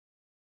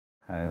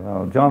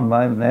Well, John,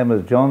 my name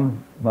is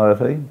John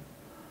Murphy,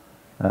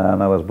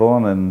 and I was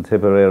born in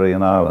Tipperary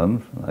in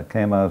Ireland. I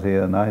came out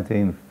here in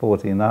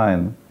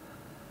 1949,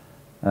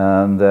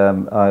 and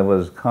I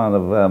was kind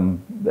of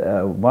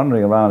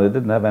wandering around. I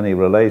didn't have any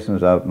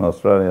relations out in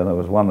Australia, and I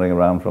was wandering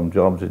around from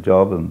job to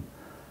job, and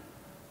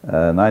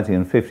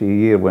 1950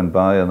 year went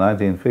by, and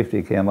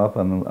 1950 came up,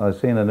 and I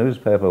seen a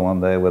newspaper one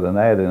day with an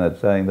ad in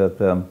it saying that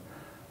the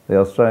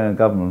Australian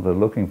government was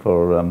looking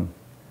for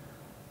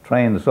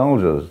trained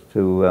soldiers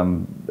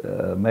to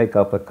make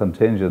up a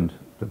contingent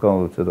to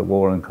go to the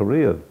war in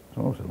Korea.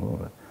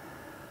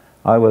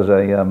 I was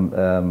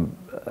a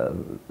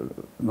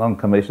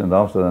non-commissioned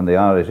officer in the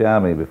Irish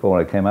Army before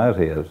I came out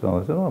here, so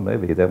I said, oh,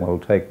 maybe they will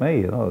take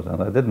me, you know.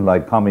 And I didn't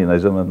like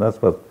communism, and that's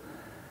what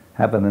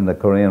happened in the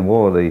Korean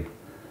War. The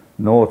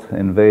North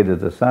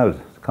invaded the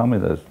South,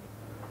 communists.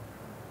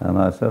 And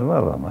I said,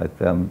 well, I might,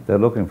 they're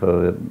looking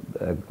for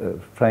a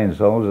trained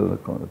soldier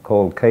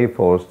called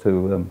K-Force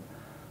to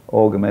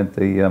augment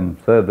the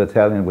 3rd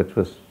Battalion, which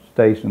was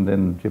stationed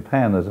in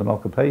Japan as an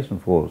occupation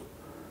force.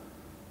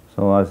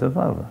 So I said,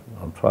 well,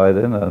 I'll try it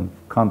in. I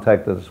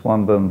contacted the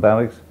Swanbourne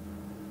barracks,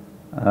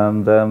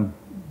 and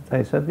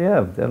they said,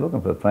 yeah, they're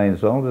looking for trained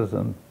soldiers.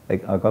 And I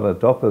got a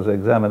doctor's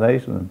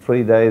examination. In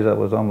 3 days, I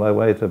was on my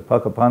way to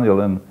Puckapunyal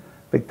in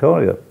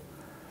Victoria.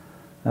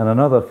 And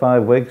another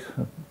 5 weeks,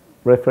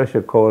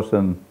 refresher course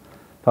in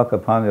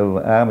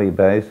Puckapunyal Army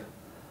Base,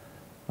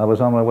 I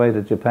was on my way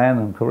to Japan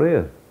and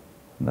Korea.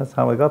 And that's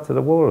how I got to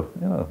the war,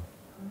 you know.